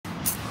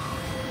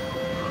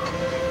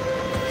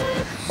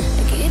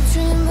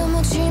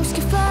dreams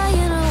keep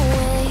flying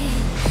away.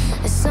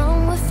 As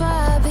somewhere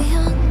far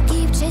beyond,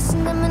 keep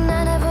chasing them and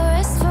I never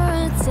rest for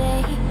a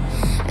day.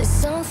 There's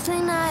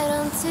something I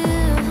don't do.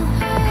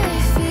 I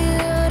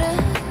feel the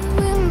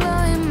wind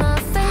blowing my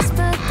face,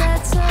 but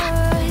that's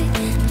alright.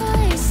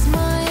 I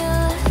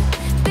smile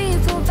at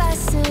people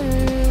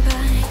passing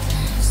by.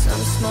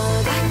 Some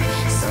smile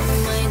back,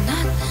 some might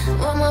not.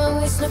 I'm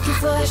always looking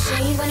for a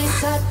shade when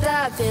it's hot.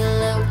 I've been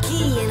low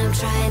key and I'm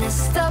trying to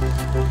stop.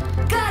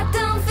 God,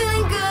 I'm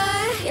feeling good.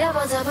 Yeah,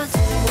 but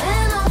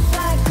when off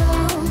I go.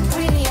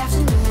 Pretty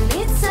afternoon,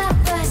 it's a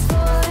fast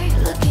boy.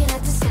 Looking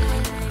at the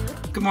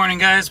skyline. Good morning,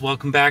 guys.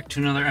 Welcome back to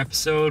another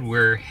episode.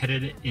 We're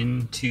headed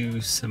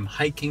into some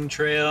hiking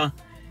trail,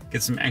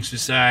 get some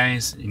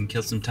exercise, and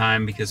kill some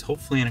time because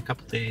hopefully in a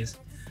couple days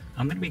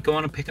I'm going to be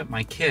going to pick up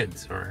my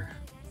kids, or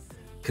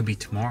it could be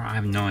tomorrow. I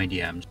have no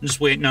idea. I'm just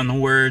waiting on the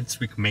words.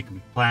 We can make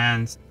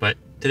plans, but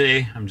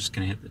today I'm just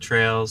going to hit the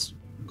trails,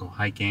 go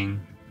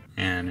hiking,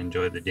 and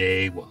enjoy the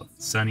day while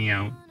it's sunny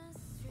out.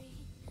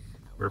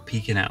 We're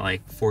peaking at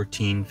like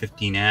 14,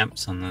 15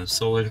 amps on the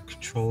solar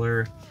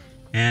controller,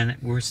 and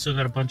we're still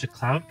got a bunch of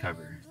cloud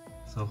cover.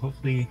 So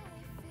hopefully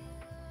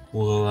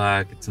we'll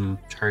get some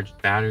charged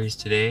batteries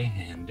today,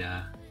 and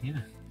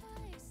yeah,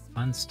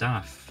 fun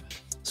stuff.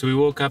 So we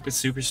woke up at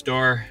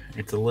Superstore.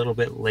 It's a little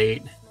bit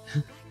late.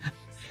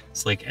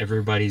 It's like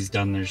everybody's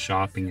done their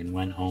shopping and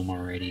went home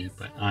already,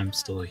 but I'm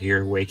still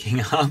here waking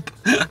up.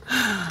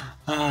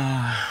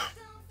 Oh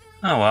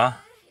well,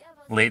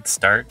 late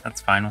start,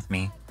 that's fine with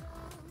me.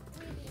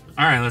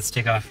 All right, let's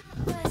take off.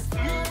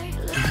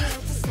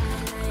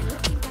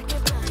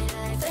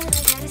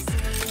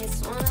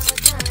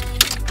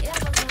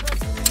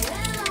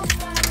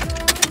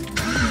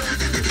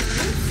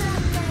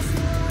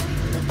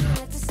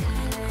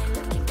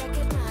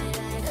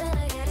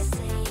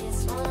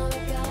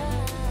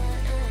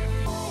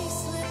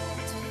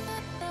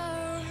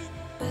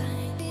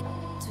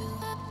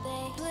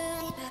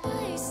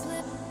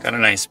 Got a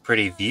nice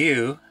pretty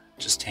view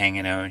just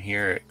hanging out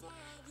here at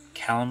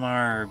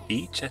Calamar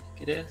Beach, I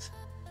think it is.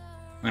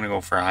 I'm gonna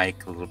go for a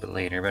hike a little bit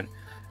later, but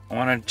I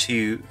wanted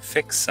to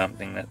fix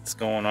something that's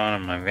going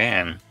on in my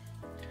van.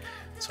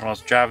 So when I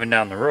was driving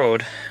down the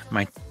road,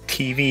 my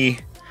TV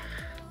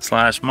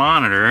 /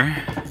 monitor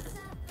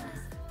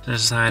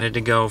decided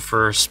to go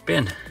for a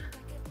spin.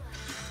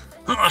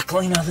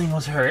 Luckily nothing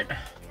was hurt,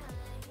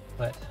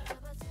 but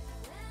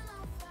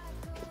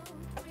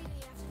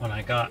when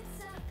I got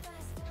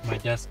to my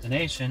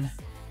destination,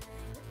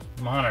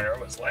 the monitor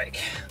was like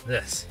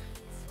this.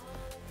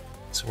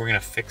 So we're gonna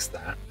fix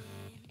that.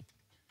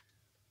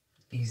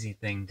 Easy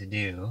thing to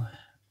do.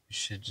 We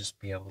should just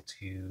be able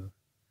to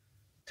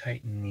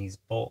tighten these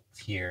bolts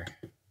here.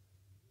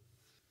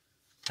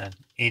 That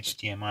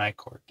HDMI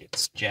cord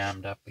gets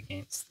jammed up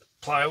against the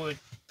plywood,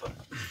 but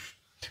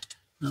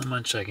not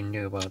much I can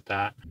do about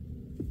that.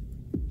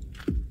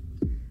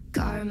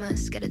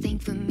 Karma's got a thing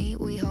for me.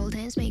 We hold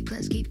hands, make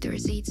plans, keep the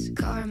receipts.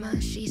 Karma,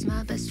 she's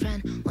my best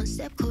friend. One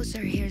step closer,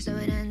 here's how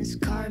it ends.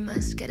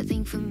 Karma's got a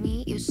thing for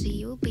me. You see,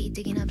 you'll be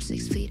digging up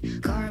 6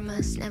 feet.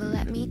 Karma's never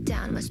let me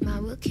down. My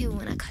smile will kill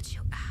when I cut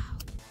you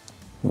out.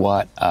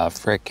 What a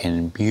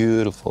frickin'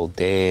 beautiful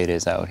day it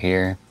is out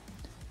here.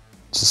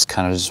 Just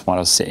want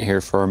to sit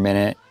here for a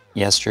minute.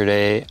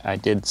 Yesterday, I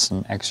did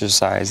some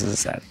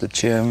exercises at the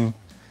gym,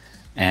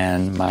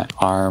 and my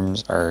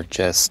arms are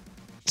just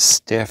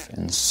stiff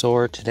and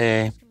sore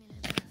today,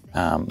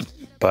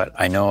 but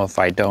I know if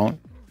I don't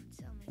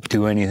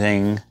do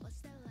anything,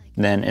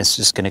 then it's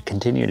just going to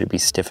continue to be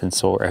stiff and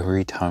sore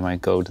every time I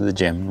go to the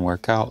gym and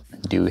work out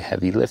and do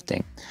heavy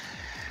lifting,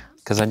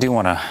 because I do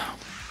want to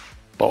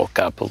bulk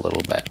up a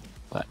little bit,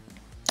 but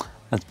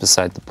that's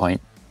beside the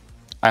point.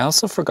 I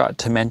also forgot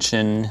to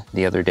mention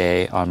the other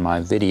day on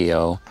my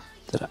video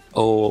that I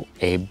owe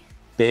a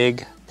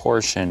big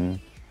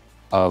portion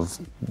of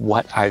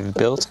what I've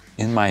built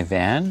in my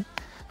van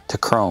to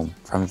Chrome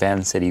from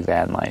Van City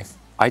Vanlife.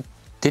 I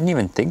didn't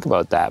even think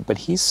about that, but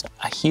he's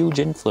a huge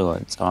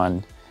influence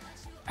on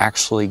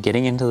actually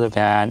getting into the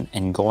van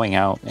and going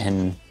out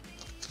and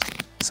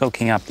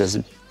soaking up this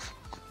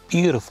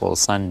beautiful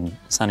sunny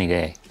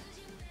day.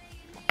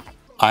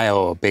 I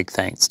owe a big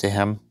thanks to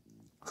him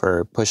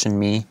for pushing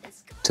me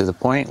to the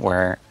point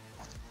where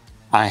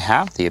I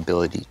have the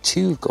ability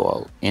to go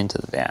out into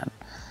the van.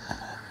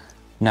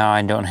 Now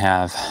I don't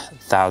have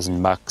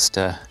 $1,000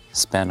 to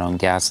spend on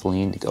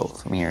gasoline to go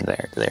from here to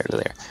there to there to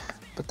there,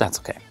 but that's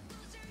okay.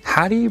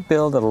 How do you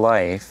build a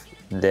life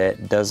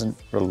that doesn't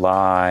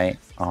rely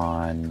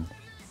on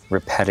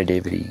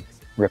repetitiveness?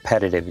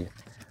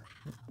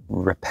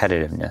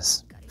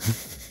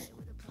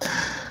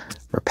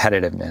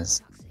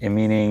 Repetitiveness.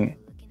 Meaning,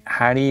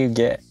 how do you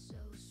get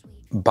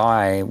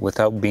by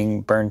without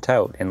being burnt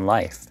out in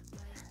life?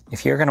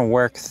 If you're gonna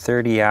work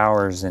 30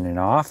 hours in an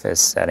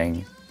office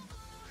setting,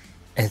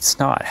 it's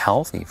not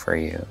healthy for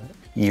you.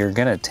 You're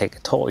gonna take a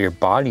toll. Your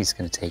body's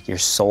gonna take, your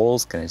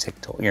soul's gonna take a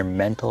toll. Your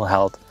mental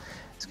health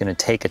is gonna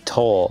take a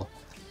toll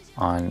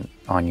on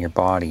your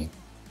body.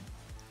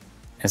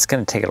 It's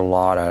gonna take a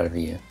lot out of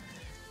you.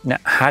 Now,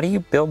 how do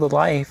you build a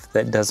life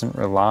that doesn't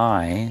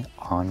rely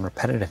on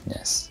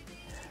repetitiveness?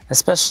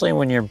 Especially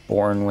when you're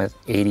born with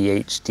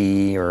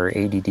ADHD or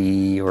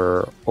ADD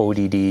or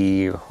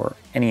ODD or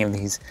any of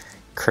these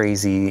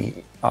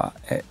crazy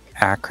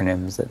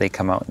acronyms that they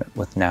come out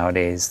with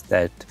nowadays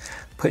that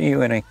put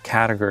you in a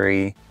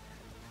category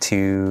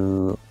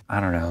to, I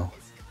don't know,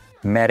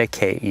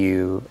 medicate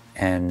you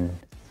and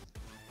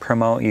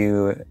promote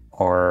you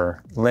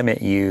or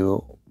limit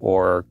you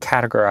or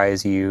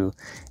categorize you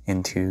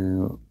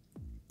into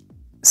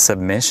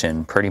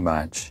submission, pretty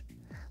much.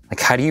 Like,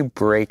 how do you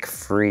break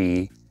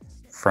free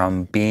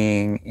from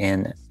being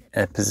in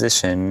a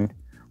position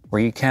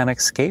where you can't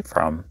escape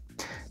from?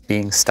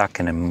 Being stuck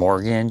in a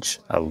mortgage,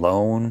 a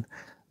loan,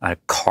 a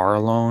car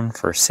loan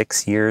for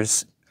 6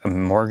 years, a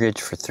mortgage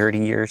for 30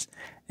 years.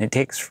 And it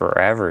takes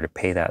forever to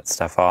pay that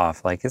stuff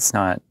off. Like, it's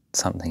not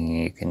something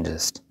you can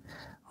just,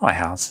 oh, my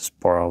house, just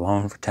borrow a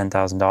loan for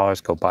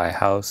 $10,000, go buy a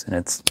house, and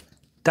it's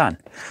done.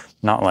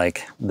 Not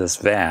like this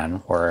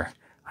van where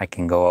I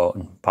can go out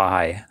and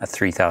buy a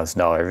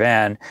 $3,000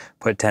 van,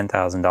 put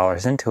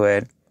 $10,000 into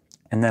it,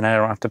 and then I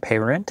don't have to pay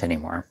rent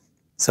anymore.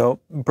 So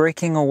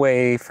breaking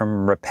away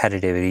from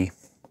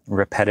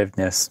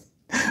repetitiveness,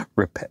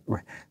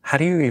 how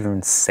do you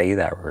even say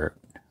that word?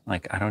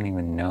 Like, I don't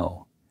even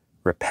know.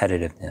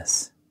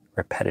 Repetitiveness,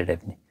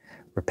 repetitive,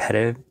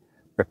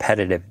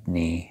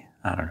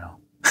 I don't know.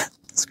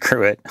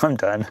 Screw it, I'm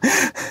done.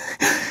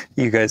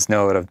 You guys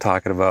know what I'm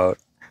talking about.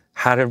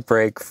 How to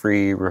break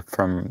free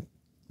from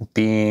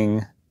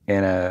being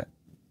in a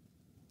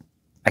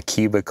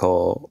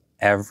cubicle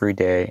every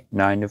day,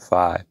 9 to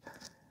 5,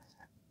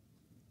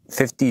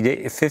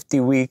 50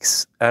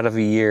 weeks out of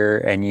a year,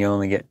 and you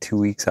only get 2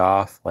 weeks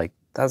off. Like,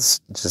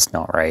 that's just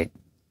not right.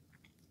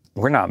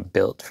 We're not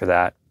built for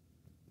that.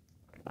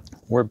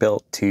 We're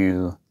built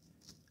to,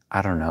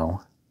 I don't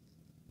know.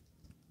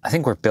 I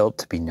think we're built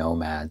to be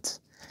nomads.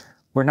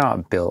 We're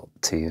not built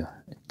to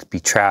be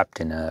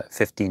trapped in a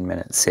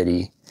 15-minute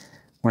city.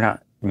 We're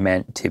not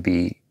meant to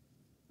be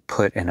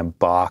put in a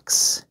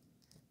box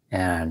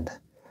and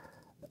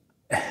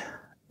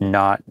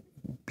not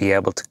be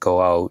able to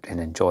go out and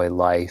enjoy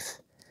life.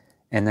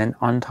 And then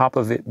on top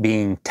of it,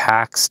 being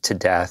taxed to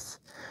death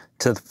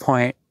to the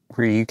point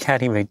where you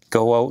can't even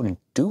go out and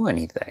do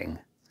anything.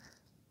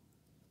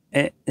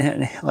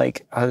 And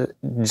like, I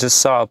just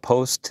saw a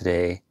post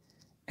today,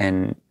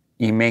 and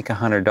you make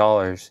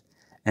 $100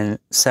 and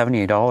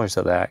 $78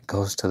 of that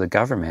goes to the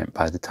government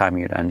by the time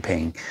you're done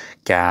paying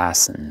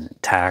gas and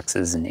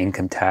taxes and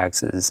income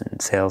taxes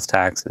and sales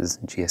taxes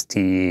and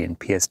GST and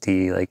PST.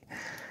 Like,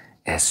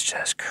 it's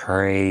just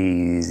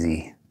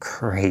crazy,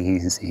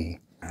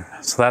 crazy.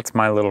 So that's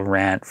my little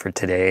rant for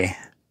today.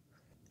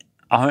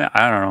 I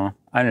don't know.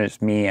 I'm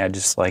just me. I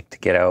just like to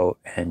get out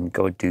and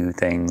go do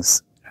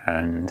things.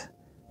 And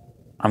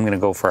I'm going to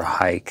go for a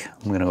hike.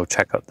 I'm going to go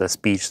check out this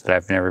beach that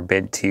I've never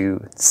been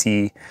to,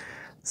 see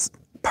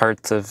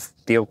parts of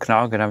the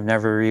Okanagan I've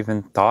never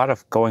even thought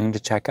of going to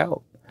check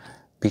out.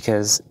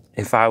 Because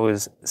if I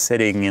was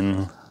sitting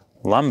in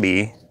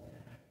Lumby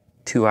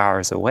 2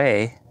 hours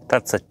away,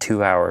 that's a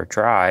 2-hour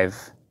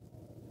drive.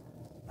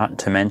 Not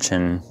to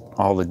mention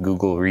all the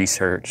Google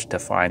research to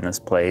find this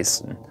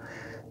place, and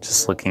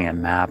just looking at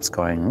maps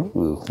going,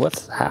 ooh,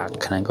 what's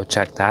that? Can I go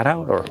check that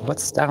out? Or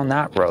what's down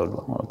that road?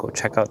 I'll go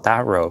check out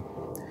that road.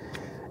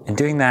 And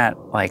doing that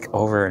like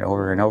over and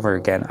over and over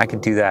again, I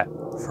could do that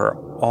for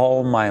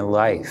all my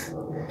life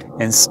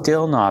and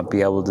still not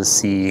be able to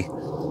see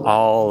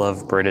all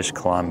of British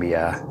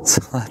Columbia.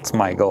 So that's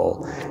my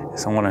goal.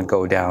 So I want to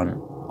go down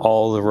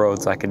all the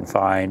roads I can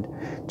find,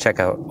 check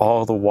out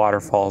all the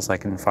waterfalls I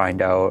can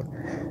find out,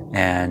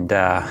 and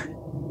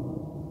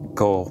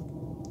go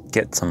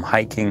get some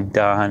hiking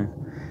done.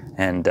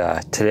 And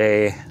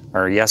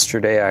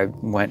yesterday I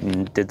went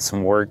and did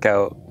some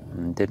workout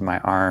and did my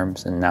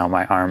arms, and now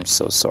my arm's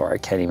so sore I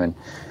can't even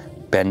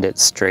bend it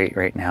straight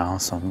right now.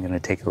 So I'm gonna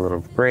take a little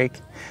break,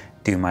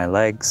 do my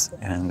legs,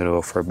 and I'm gonna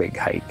go for a big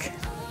hike.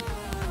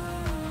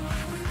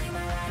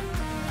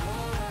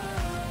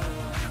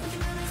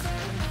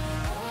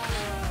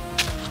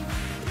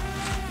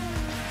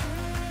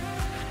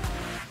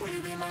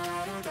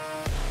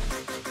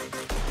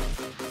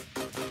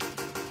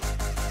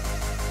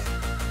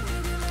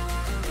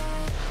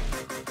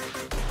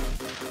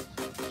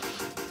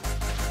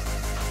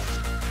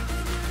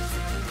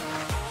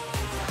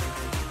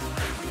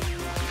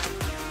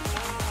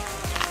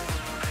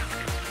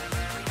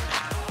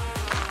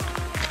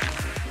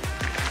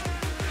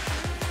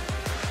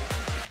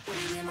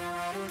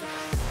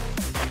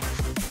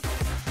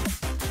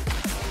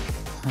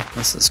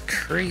 This is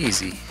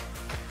crazy.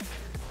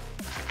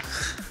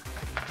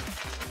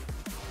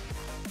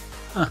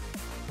 Huh.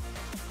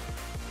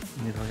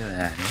 Look at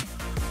that, eh?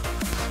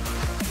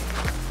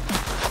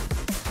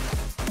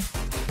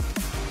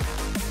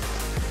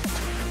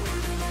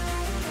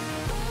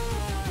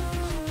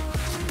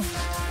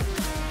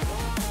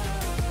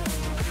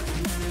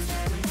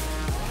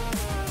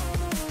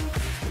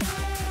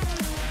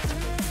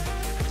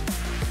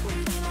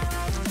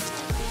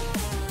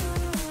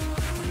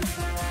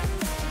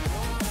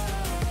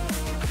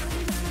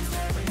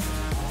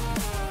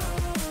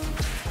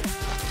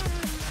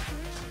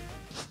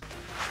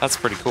 That's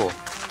pretty cool.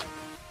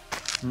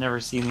 Never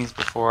seen these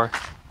before.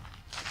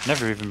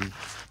 Never even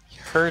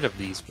heard of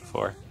these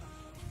before.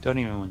 Don't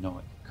even know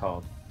what they're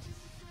called.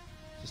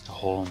 Just a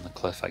hole in the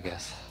cliff, I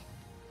guess.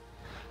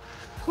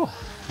 Cool.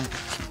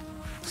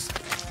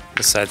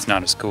 This side's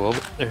not as cool,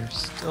 but there's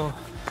still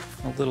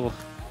a little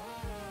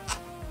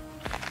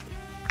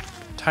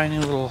tiny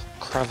little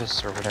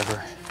crevice or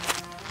whatever.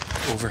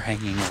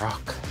 Overhanging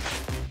rock.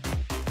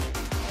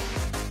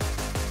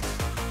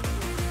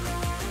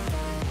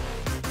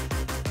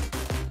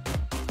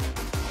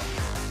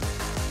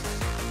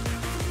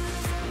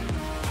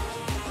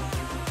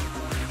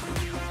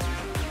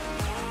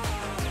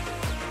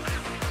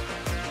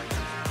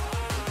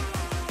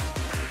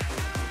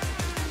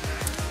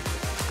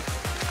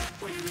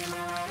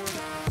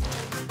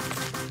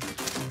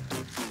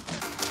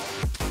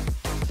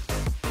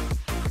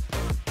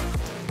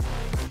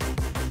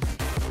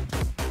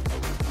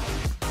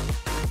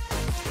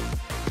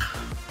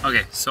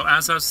 Okay, so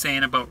as I was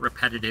saying about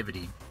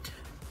repetitivity,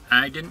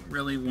 I didn't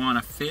really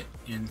want to fit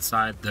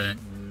inside the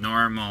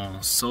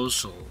normal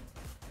social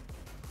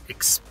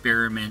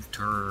experiment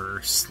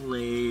or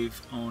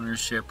slave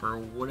ownership or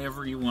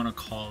whatever you want to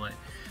call it.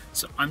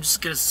 So I'm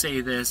just going to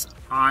say this,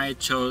 I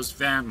chose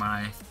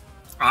Vanlife.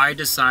 I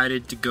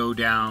decided to go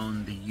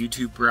down the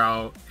YouTube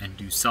route and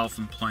do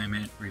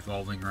self-employment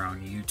revolving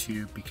around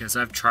YouTube because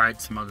I've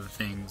tried some other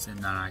things and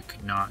then I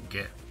could not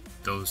get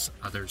those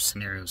other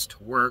scenarios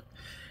to work.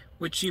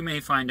 Which you may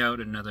find out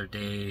another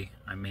day.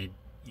 I may,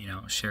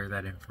 share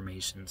that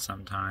information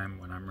sometime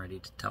when I'm ready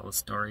to tell a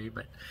story,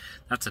 but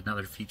that's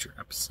another future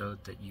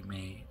episode that you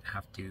may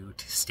have to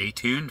stay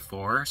tuned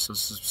for. So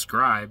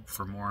subscribe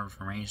for more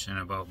information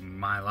about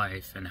my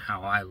life and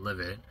how I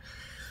live it.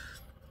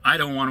 I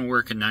don't want to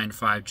work a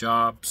 9-to-5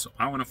 job, so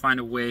I want to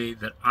find a way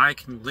that I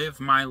can live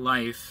my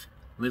life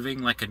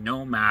living like a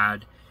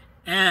nomad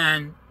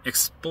and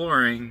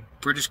exploring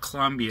British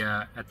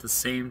Columbia at the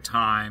same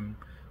time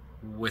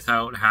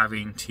without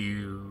having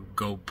to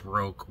go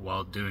broke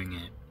while doing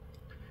it.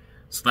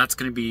 So that's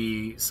going to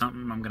be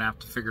something I'm going to have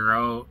to figure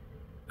out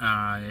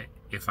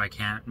if I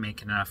can't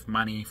make enough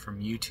money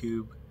from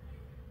YouTube.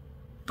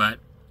 But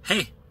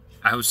hey,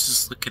 I was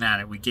just looking at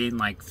it. We gained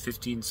like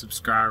 15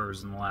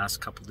 subscribers in the last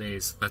couple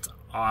days. That's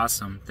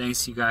awesome.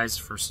 Thanks you guys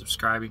for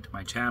subscribing to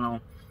my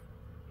channel.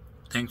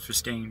 Thanks for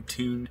staying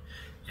tuned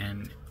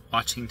and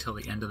watching till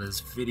the end of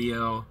this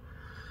video.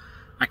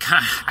 I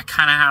kind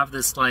of have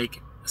this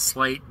like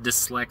slight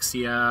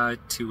dyslexia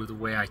to the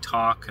way I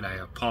talk, and I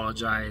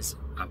apologize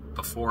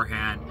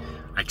beforehand.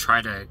 I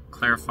try to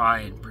clarify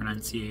and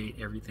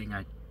pronunciate everything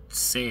I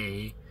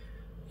say,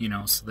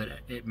 so that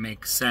it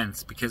makes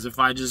sense, because if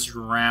I just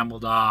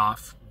rambled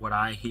off what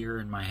I hear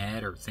in my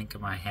head or think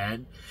in my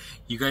head,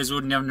 you guys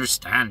wouldn't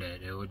understand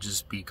it. It would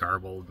just be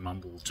garbled,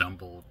 mumble,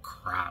 jumble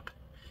crap,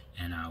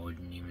 and I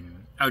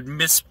would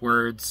miss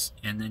words,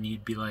 and then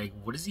you'd be like,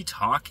 what is he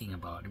talking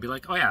about? I'd be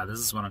like, oh yeah, this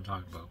is what I'm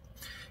talking about,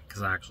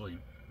 because I actually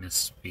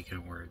misspeak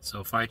a word. So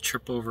if I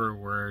trip over a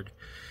word,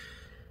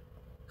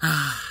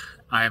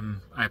 I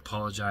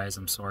apologize.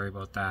 I'm sorry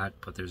about that,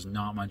 but there's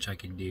not much I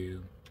can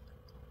do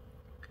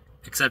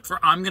except for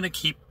I'm gonna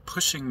keep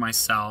pushing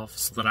myself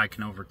so that I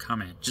can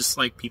overcome it. Just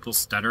like people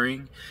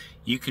stuttering,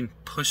 you can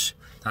push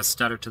that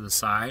stutter to the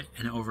side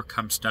and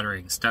overcome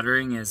stuttering.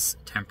 Stuttering is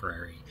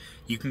temporary.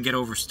 You can get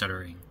over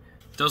stuttering.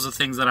 Those are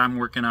things that I'm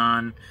working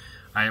on.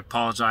 I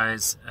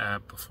apologize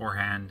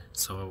beforehand.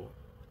 So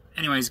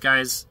anyways,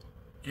 guys,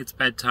 it's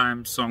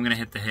bedtime, so I'm going to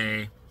hit the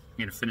hay. I'm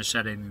going to finish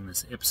editing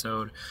this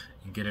episode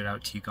and get it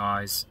out to you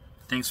guys.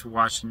 Thanks for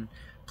watching.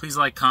 Please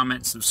like,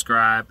 comment,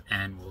 subscribe,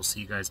 and we'll see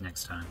you guys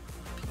next time.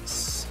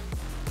 Peace.